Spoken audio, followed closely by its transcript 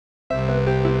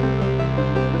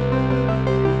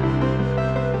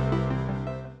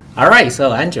All right,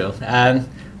 so Andrew,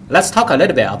 let's talk a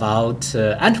little bit about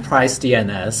enterprise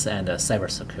DNS and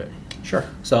cybersecurity. Sure.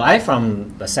 So I'm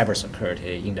from the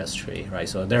cybersecurity industry, right?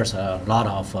 So there's a lot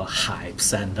of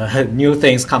hypes and new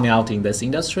things coming out in this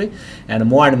industry, and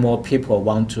more people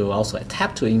want to also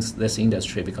tap to this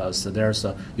industry because there's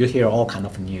you hear all kind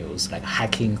of news like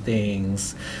hacking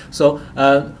things. So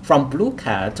from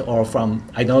BlueCat or from,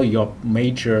 I know your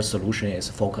major solution is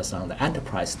focused on the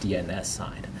enterprise DNS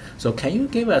side. So can you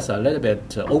give us a little bit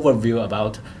overview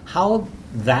about how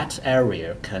that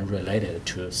area can relate it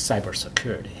to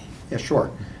cybersecurity? Yeah,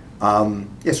 sure.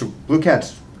 So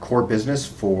BlueCat's core business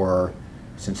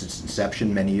since its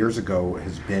inception many years ago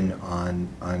has been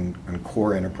on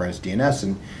core enterprise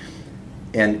DNS,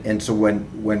 and so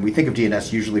when we think of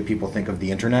DNS, usually people think of the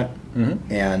internet,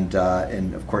 and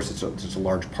of course it's a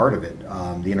large part of it.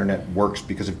 The internet works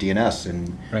because of DNS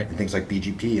and things like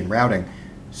BGP and routing.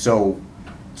 So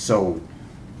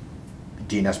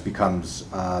DNS becomes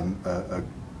a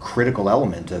critical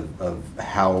element of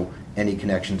how any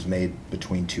connections made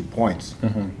between 2 points.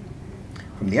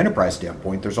 From the enterprise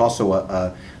standpoint, there's also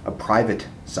a private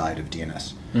side of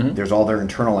DNS. There's all their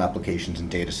internal applications and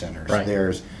data centers.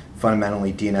 There's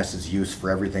fundamentally DNS is used for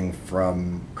everything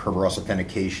from Kerberos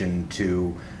authentication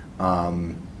to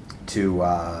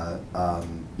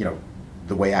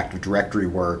the way Active Directory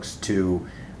works to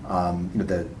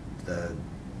the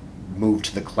move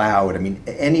to the cloud. I mean,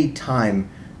 any time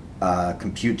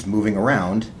compute's moving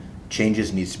around,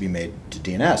 changes needs to be made to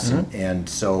DNS, and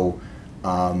so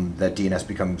that DNS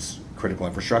becomes critical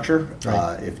infrastructure.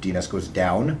 If DNS goes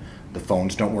down, the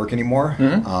phones don't work anymore,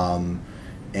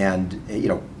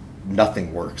 and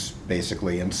nothing works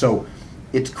basically. And so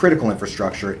it's critical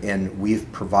infrastructure, and we've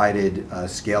provided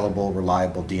scalable,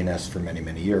 reliable DNS for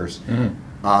many years.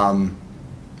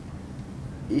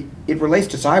 It relates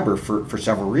to cyber for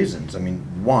several reasons. I mean,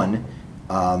 one,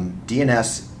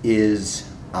 DNS is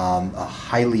a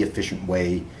highly efficient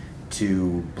way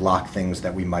to block things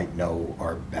that we might know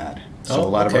are bad. So a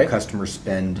lot of our customers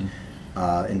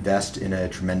invest in a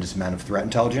tremendous amount of threat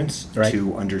intelligence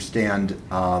to understand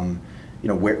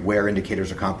where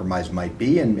indicators of compromise might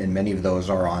be, and many of those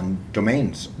are on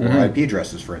domains or IP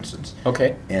addresses, for instance.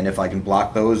 And if I can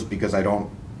block those because I don't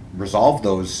resolve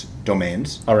those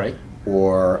domains,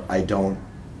 or I don't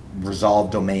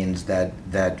resolve domains that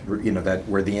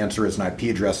where the answer is an IP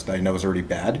address that I know is already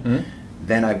bad,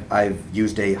 then I've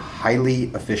used a highly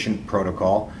efficient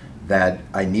protocol that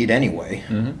I need anyway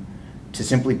to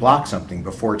simply block something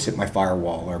before it's hit my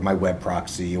firewall or my web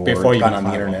proxy or gone on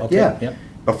the internet.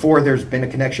 Before there's been a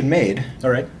connection made,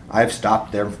 I've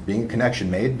stopped there from being a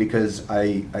connection made because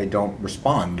I don't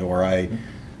respond, or I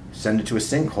send it to a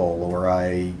sinkhole, or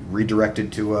I redirect it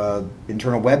to a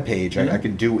internal web page. I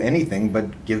could do anything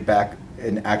but give back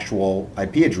an actual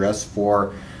IP address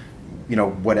for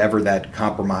whatever that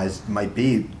compromise might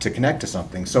be to connect to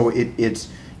something. So it's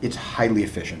highly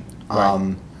efficient.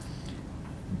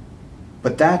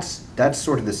 But that's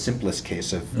sort of the simplest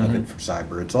case of it for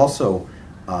cyber. It's also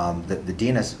the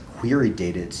DNS query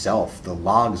data itself, the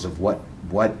logs of what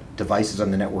devices on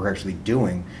the network are actually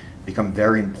doing, become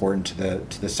very important to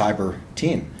the cyber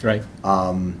team.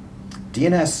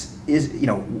 DNS is,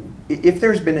 if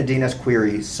there's been a DNS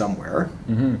query somewhere,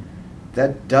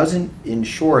 that doesn't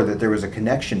ensure that there was a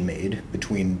connection made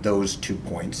between those 2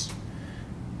 points,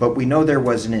 but we know there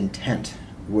was an intent.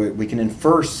 We can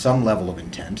infer some level of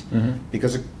intent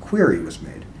because a query was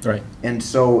made. And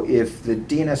so if the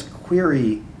DNS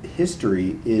query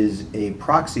history is a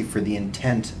proxy for the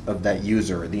intent of that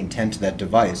user, or the intent of that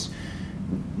device,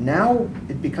 now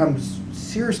it becomes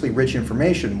seriously rich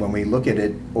information when we look at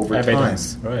it over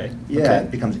evidence. time.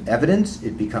 It becomes evidence.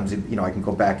 It becomes, I can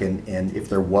go back and if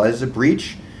there was a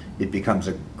breach, it becomes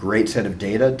a great set of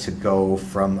data to go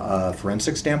from a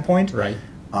forensic standpoint,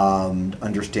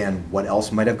 understand what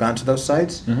else might have gone to those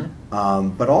sites,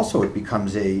 but also it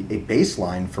becomes a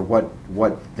baseline for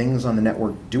what things on the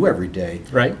network do every day,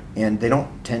 and they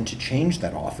don't tend to change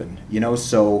that often,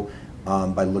 so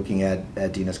by looking at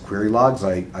DNS query logs,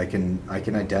 I can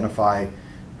identify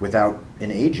without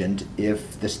an agent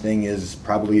if this thing is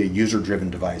probably a user-driven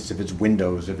device, if it's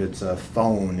Windows, if it's a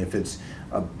phone, if it's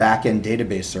a back-end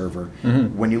database server.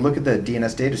 When you look at the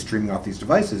DNS data streaming off these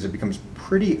devices, it becomes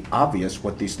pretty obvious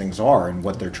what these things are and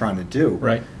what they're trying to do.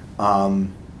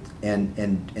 And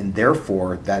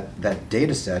therefore, that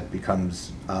data set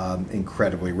becomes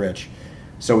incredibly rich.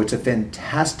 So it's a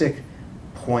fantastic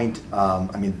point.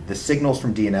 I mean, the signals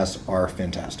from DNS are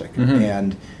fantastic,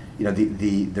 and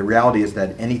the reality is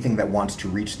that anything that wants to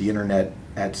reach the internet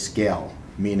at scale,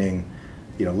 meaning,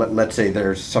 let's say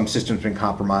there's some system's been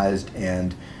compromised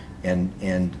and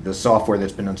and the software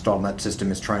that's been installed in that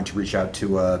system is trying to reach out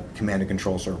to a command and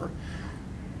control server.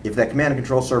 If that command and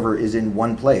control server is in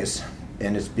one place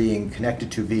and is being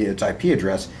connected to via its IP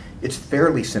address, it's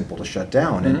fairly simple to shut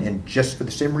down. And just for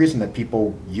the same reason that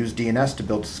people use DNS to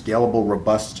build scalable,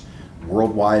 robust,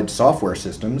 worldwide software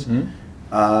systems,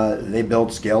 they build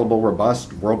scalable,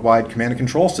 robust, worldwide command and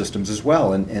control systems as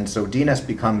well. And so DNS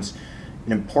becomes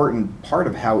an important part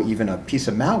of how even a piece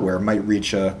of malware might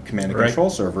reach a command and control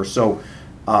server. So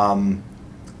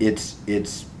it's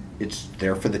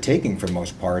there for the taking for the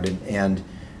most part. And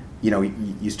you know,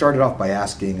 you started off by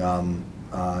asking,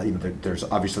 there's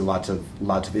obviously lots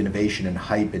of innovation and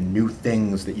hype and new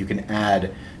things that you can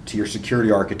add to your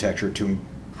security architecture to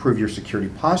improve your security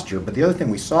posture. But the other thing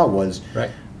we saw was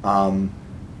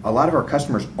a lot of our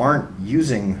customers aren't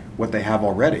using what they have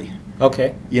already.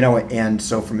 Okay. You know, and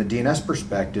so from a DNS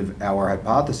perspective, our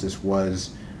hypothesis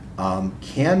was,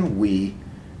 can we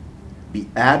be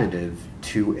additive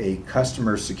to a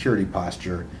customer's security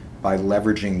posture by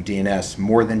leveraging DNS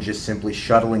more than just simply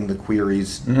shuttling the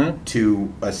queries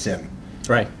to a SIM?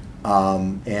 Right.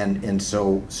 And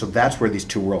so that's where these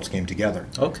two worlds came together.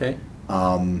 Okay.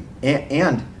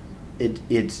 And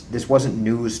this wasn't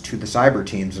news to the cyber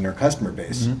teams and their customer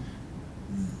base.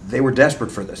 They were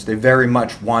desperate for this. They very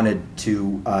much wanted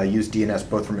to use DNS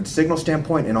both from a signal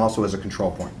standpoint and also as a control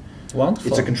point. Wonderful.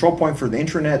 It's a control point for the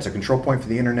intranet. It's a control point for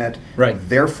the internet. Right.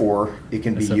 Therefore, it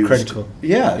can be used. Critical.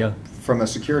 Yeah, from a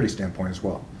security standpoint as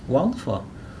well. Wonderful.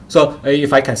 So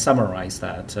if I can summarize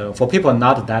that, for people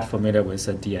not that familiar with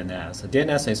DNS,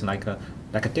 DNS is like a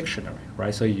dictionary,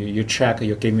 right? So you check,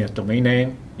 you give me a domain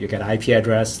name, you get IP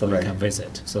address, so you can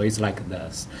visit. So it's like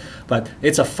this. But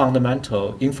it's a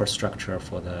fundamental infrastructure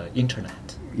for the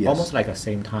internet. Yes. Almost like the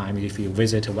same time, if you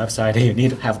visit a website, you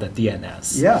need to have the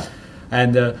DNS. Yeah.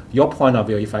 And your point of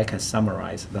view, if I can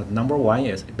summarize, the number one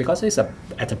is because it's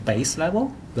at the base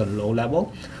level, the low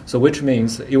level, so which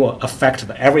means it will affect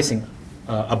everything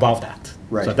above that.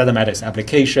 Right. So it doesn't matter, it's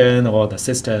application or the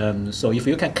system. So if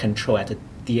you can control at the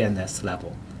DNS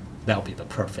level, that'll be the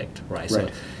perfect, right? So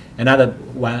another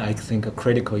one I think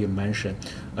critical you mentioned,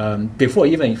 before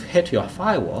even hit your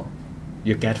firewall,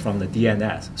 you get from the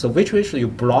DNS. So which you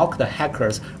block the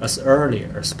hackers as early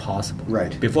as possible.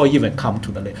 Right. Before even come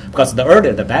to the link. Because the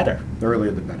earlier the better. The earlier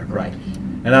the better. Right.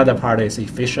 Another part is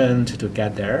efficient to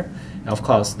get there. Of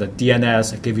course, the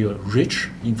DNS give you rich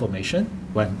information.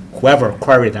 When whoever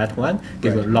query that one,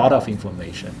 give you a lot of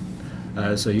information.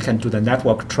 So you can do the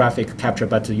network traffic capture,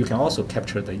 but you can also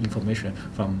capture the information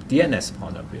from DNS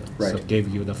point of view. Right. So give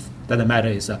you doesn't matter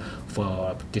is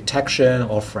for detection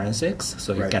or forensics.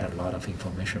 So you get a lot of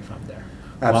information from there.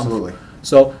 Absolutely.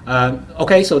 So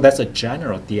okay, so that's a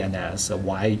general DNS.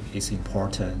 Why it's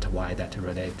important? Why that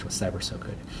relates to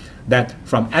cybersecurity? That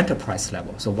from enterprise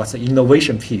level. So what's the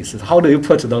innovation piece? How do you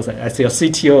put those as your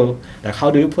CTO? Like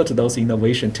how do you put those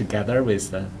innovation together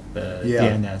with the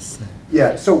DNS?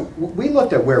 Yeah. So we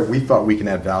looked at where we thought we can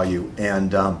add value,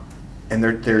 and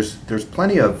there's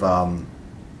plenty of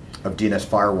DNS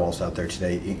firewalls out there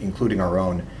today, including our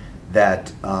own,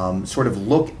 that sort of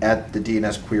look at the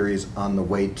DNS queries on the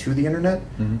way to the internet,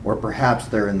 or perhaps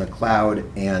they're in the cloud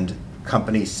and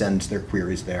company sends their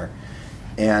queries there.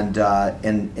 And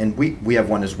we have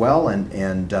one as well,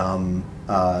 and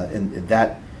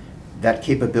that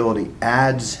capability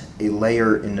adds a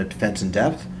layer in the defense in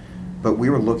depth, but we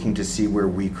were looking to see where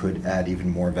we could add even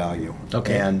more value.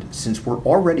 Okay. And since we're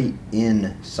already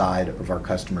inside of our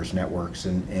customers' networks,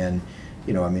 and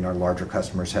you know, I mean, our larger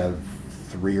customers have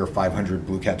 300 or 500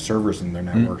 BlueCat servers in their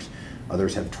networks.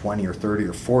 Others have 20 or 30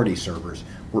 or 40 servers.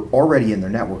 We're already in their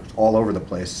networks all over the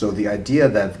place. So the idea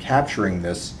that capturing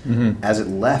this as it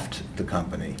left the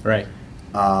company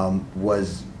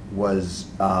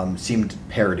seemed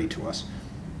parity to us.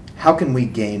 How can we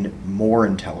gain more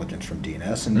intelligence from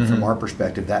DNS? And from our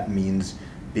perspective, that means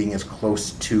being as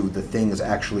close to the things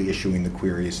actually issuing the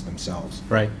queries themselves.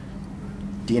 Right.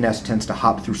 DNS tends to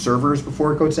hop through servers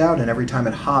before it goes out, and every time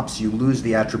it hops, you lose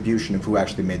the attribution of who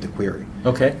actually made the query.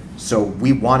 Okay. So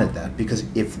we wanted that, because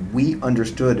if we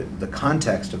understood the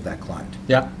context of that client,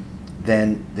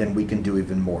 then we can do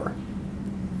even more.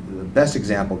 The best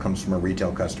example comes from our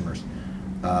retail customers.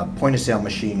 Point of sale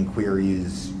machine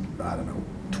queries, I don't know,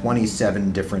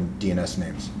 27 different DNS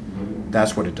names.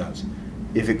 That's what it does.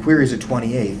 If it queries a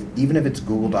 28th, even if it's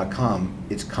google.com,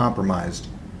 it's compromised.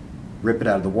 Rip it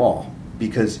out of the wall,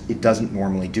 because it doesn't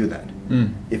normally do that.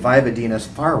 If I have a DNS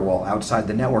firewall outside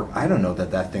the network, I don't know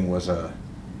that that thing was a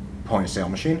point of sale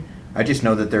machine. I just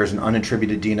know that there's an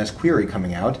unattributed DNS query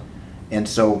coming out, and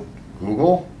so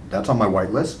Google, that's on my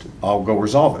whitelist, I'll go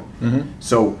resolve it.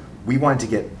 So we wanted to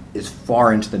get as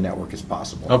far into the network as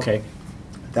possible. Okay.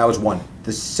 That was one.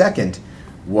 The second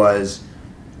was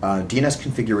DNS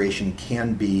configuration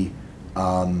can be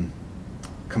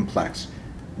complex.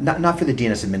 Not for the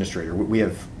DNS administrator. We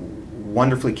have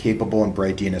wonderfully capable and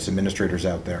bright DNS administrators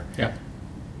out there. Yeah.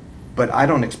 But I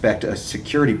don't expect a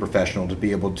security professional to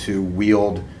be able to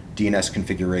wield DNS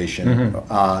configuration.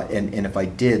 And if I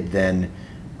did, then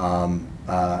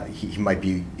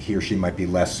he or she might be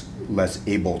less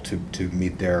able to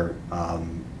meet their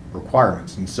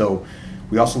requirements. And so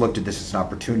we also looked at this as an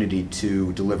opportunity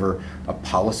to deliver a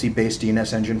policy-based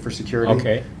DNS engine for security.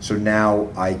 Okay. So now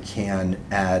I can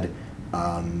add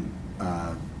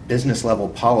business-level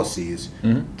policies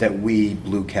that we,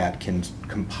 BlueCat, can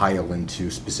compile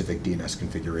into specific DNS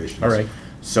configurations. All right.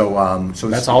 So, so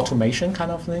that's automation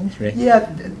kind of thing, right? Yeah,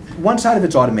 one side of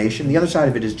it's automation. The other side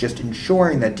of it is just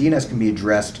ensuring that DNS can be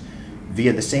addressed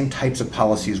via the same types of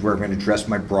policies where I'm going to address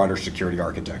my broader security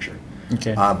architecture.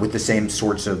 Okay. With the same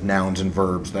sorts of nouns and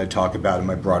verbs that I talk about in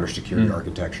my broader security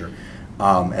architecture,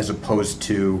 as opposed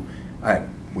to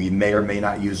we may or may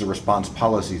not use a response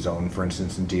policy zone, for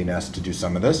instance, in DNS to do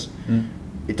some of this.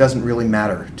 It doesn't really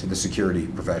matter to the security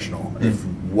professional if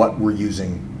what we're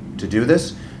using to do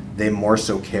this. They more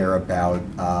so care about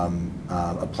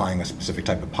applying a specific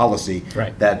type of policy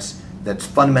that's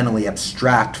fundamentally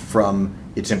abstract from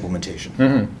its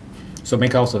implementation. So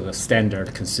make also the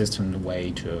standard, consistent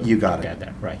way to get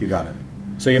that, right? You got it.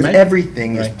 So you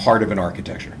everything is part of an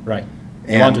architecture. Right.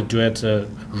 You want to do it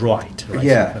right?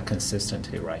 Yeah. So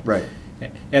consistently, right? Right.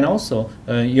 And also,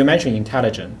 you mentioned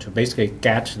intelligent, to basically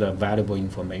get the valuable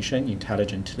information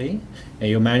intelligently. And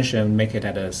you mentioned make it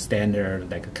at a standard,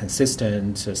 like a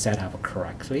consistent setup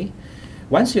correctly.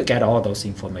 Once you get all those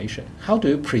information, how do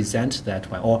you present that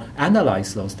one or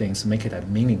analyze those things, make it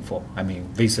meaningful? I mean,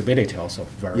 visibility also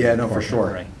very important. For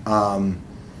sure. Right?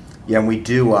 And we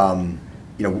do.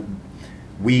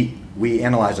 We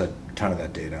analyze a ton of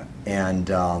that data, and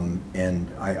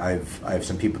I have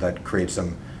some people that create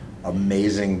some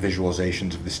amazing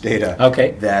visualizations of this data.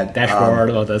 Okay. That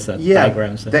dashboard or those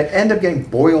diagrams that end up getting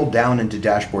boiled down into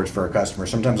dashboards for our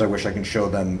customers. Sometimes I wish I can show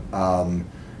them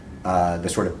the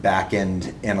sort of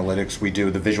back-end analytics we do,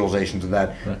 the visualitions of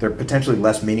that. Right. They're potentially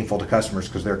less meaningful to customers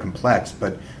because they're complex,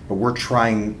 but we're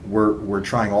trying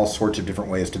all sorts of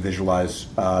different ways to visualize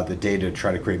the data to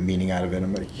try to create meaning out of it.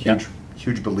 I'm a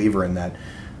huge believer in that,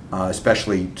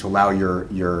 especially to allow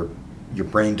your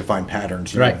brain to find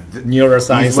patterns. Right.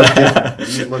 Neuroscience.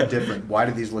 These look different. Why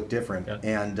do these look different?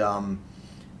 Yeah.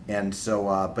 And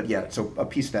so, so a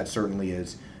piece of that certainly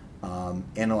is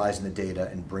analyzing the data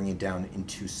and bringing it down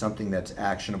into something that's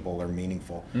actionable or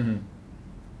meaningful.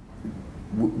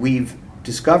 We've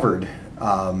discovered,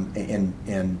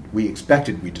 and we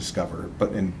expected we discover,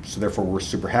 so therefore we're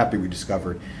super happy we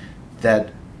discovered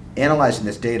that analyzing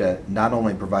this data not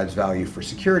only provides value for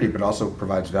security, but also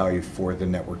provides value for the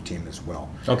network team as well.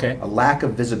 Okay. A lack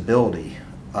of visibility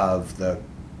of the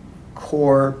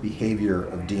core behavior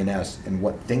of DNS and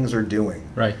what things are doing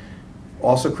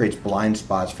also creates blind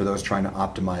spots for those trying to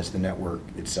optimize the network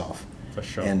itself. For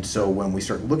sure. And so when we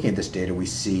start looking at this data, we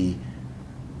see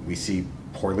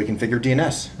poorly configured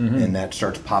DNS, and that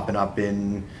starts popping up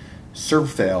in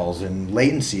serve fails and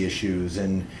latency issues,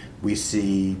 and we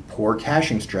see poor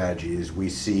caching strategies. We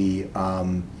see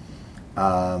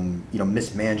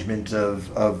mismanagement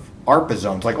of ARPA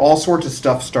zones. Like all sorts of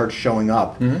stuff starts showing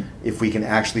up if we can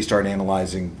actually start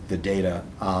analyzing the data,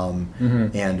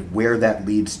 and where that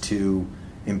leads to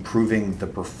improving the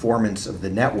performance of the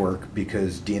network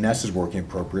because DNS is working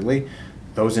appropriately.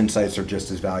 Those insights are just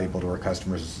as valuable to our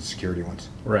customers as the security ones.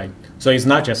 Right. So it's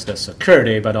not just the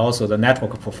security, but also the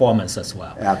network performance as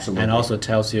well. Absolutely. And also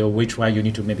tells you which one you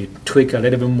need to maybe tweak a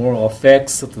little bit more or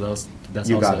fix. That's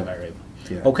you also got a it. variable.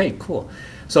 Yeah. Okay, cool.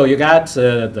 So you got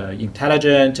the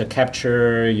intelligent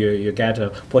capture. You get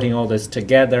putting all this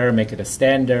together, make it a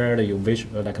standard. You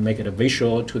make it a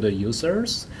visual to the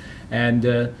users,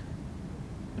 and.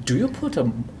 Do you put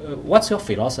what's your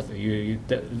philosophy?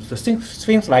 The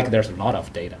seems like there's a lot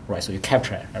of data, right? So you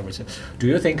capture everything. Do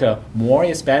you think more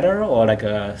is better, or like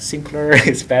simpler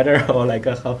is better, or like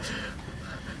how?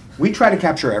 We try to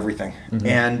capture everything,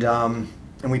 and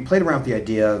we played around with the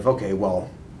idea of, okay,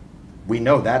 well, we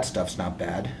know that stuff's not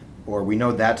bad, or we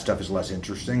know that stuff is less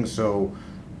interesting, so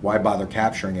why bother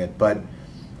capturing it? But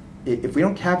if we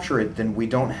don't capture it, then we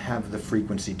don't have the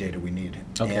frequency data we need.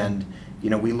 Okay. And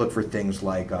we look for things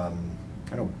like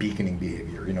beaconing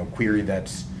behavior. Query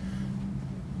that's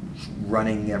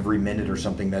running every minute or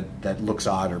something that looks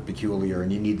odd or peculiar,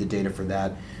 and you need the data for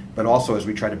that. But also, as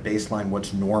we try to baseline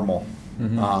what's normal,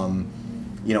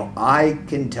 I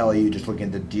can tell you just looking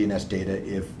at the DNS data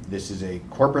if this is a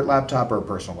corporate laptop or a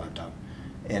personal laptop.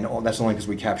 And that's only because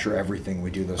we capture everything.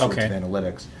 We do those sorts of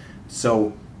analytics.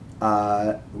 So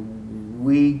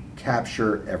we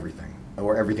capture everything,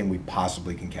 or everything we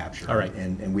possibly can capture. All right.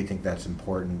 And we think that's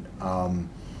important.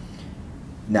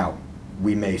 Now,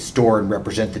 we may store and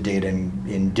represent the data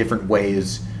in different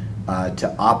ways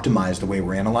to optimize the way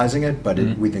we're analyzing it, but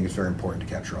we think it's very important to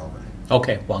capture all of it.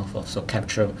 Okay, wonderful. So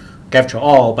capture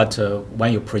all, but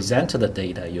when you present the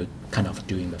data, you're kind of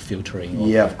doing the filtering.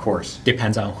 Yeah, of course.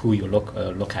 Depends on who you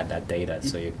look at that data,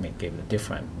 so you may give a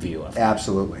different view of it.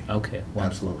 Absolutely. Okay,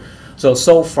 wonderful. Absolutely.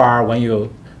 So far, when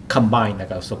you combine,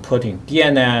 so putting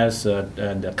DNS,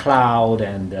 and the cloud,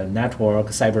 and the network,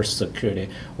 cybersecurity,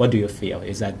 what do you feel?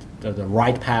 Is that the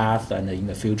right path, and in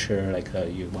the future,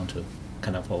 you want to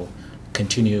kind of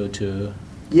continue to?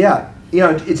 Yeah,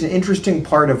 it's an interesting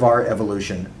part of our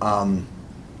evolution.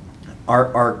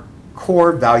 Our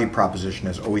core value proposition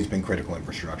has always been critical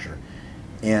infrastructure.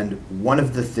 And one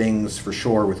of the things for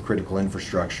sure with critical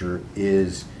infrastructure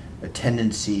is a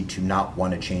tendency to not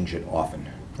want to change it often.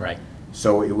 Right.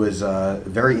 So it was a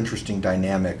very interesting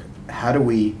dynamic. How do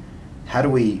we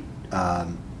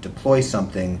deploy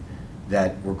something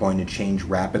that we're going to change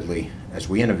rapidly as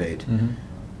we innovate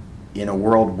in a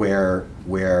world where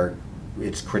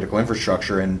it's critical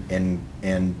infrastructure and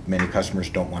many customers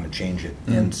don't want to change it.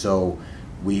 And so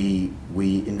we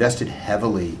invested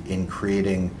heavily in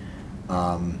creating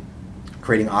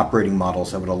operating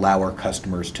models that would allow our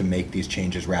customers to make these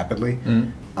changes rapidly.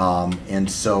 And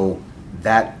so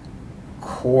that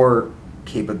core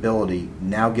capability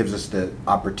now gives us the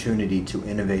opportunity to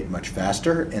innovate much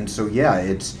faster. And so yeah,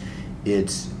 it's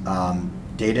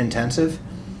data intensive,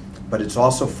 but it's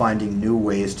also finding new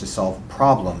ways to solve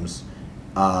problems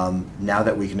now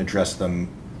that we can address them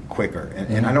quicker.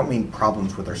 And I don't mean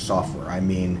problems with our software. I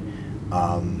mean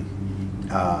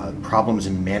problems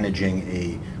in managing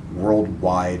a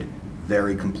worldwide,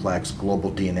 very complex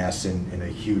global DNS in a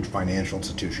huge financial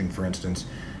institution, for instance.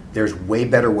 There's way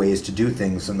better ways to do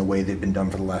things than the way they've been done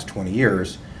for the last 20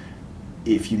 years.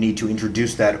 If you need to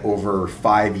introduce that over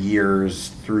 5 years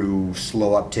through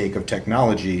slow uptake of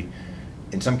technology,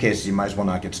 in some cases you might as well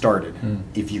not get started.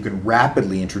 If you can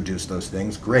rapidly introduce those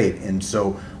things, great. And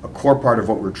so a core part of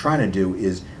what we're trying to do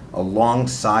is,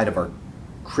 alongside of our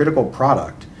critical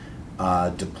product,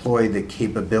 deploy the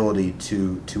capability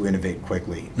to innovate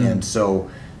quickly. And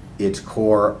so it's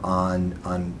core on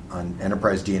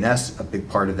Enterprise DNS. A big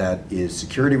part of that is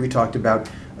security we talked about.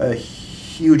 A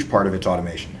huge part of it's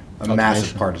automation.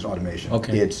 Massive part is automation.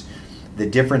 It's the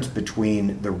difference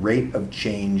between the rate of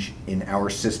change in our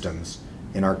systems,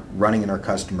 running in our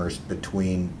customers,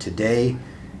 between today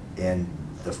and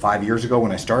the 5 years ago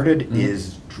when I started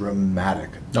is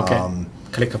dramatic.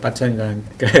 Click a button and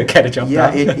get a job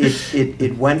done.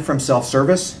 It went from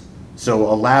self-service, so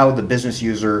allow the business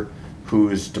user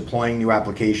who's deploying new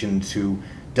applications, who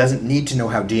doesn't need to know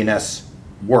how DNS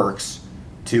works,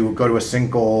 to go to a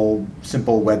simple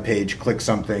web page, click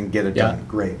something, get it done.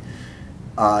 Great.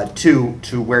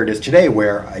 To where it is today,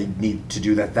 where I need to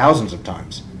do that thousands of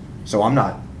times. So I'm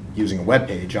not using a web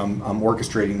page. I'm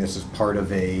orchestrating this as part of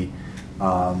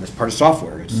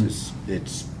software.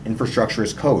 It's infrastructure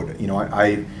as code.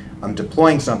 I'm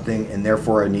deploying something, and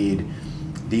therefore I need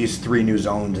these 3 new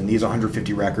zones and these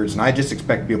 150 records, and I just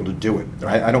expect to be able to do it.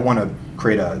 I don't want to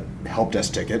create a help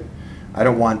desk ticket. I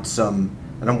don't want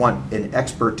an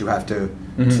expert to have to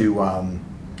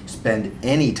spend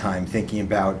any time thinking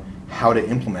about how to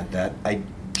implement that. I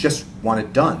just want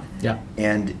it done.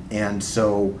 And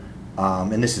so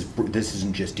this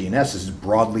isn't just DNS. This is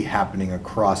broadly happening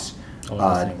across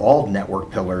all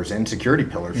network pillars and security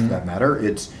pillars, for that matter.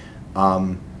 It's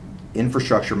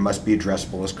infrastructure must be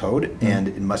addressable as code, and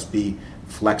it must be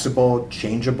flexible,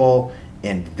 changeable,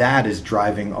 and that is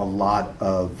driving a lot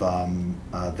of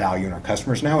value in our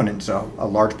customers now, and it's a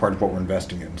large part of what we're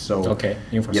investing in. So,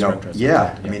 infrastructure.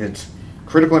 I mean, it's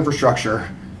critical infrastructure,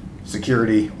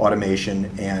 security, automation,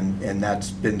 and that's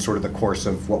been sort of the course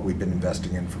of what we've been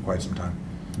investing in for quite some time.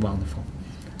 Wonderful.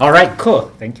 All right, cool.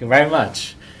 Thank you very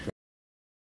much.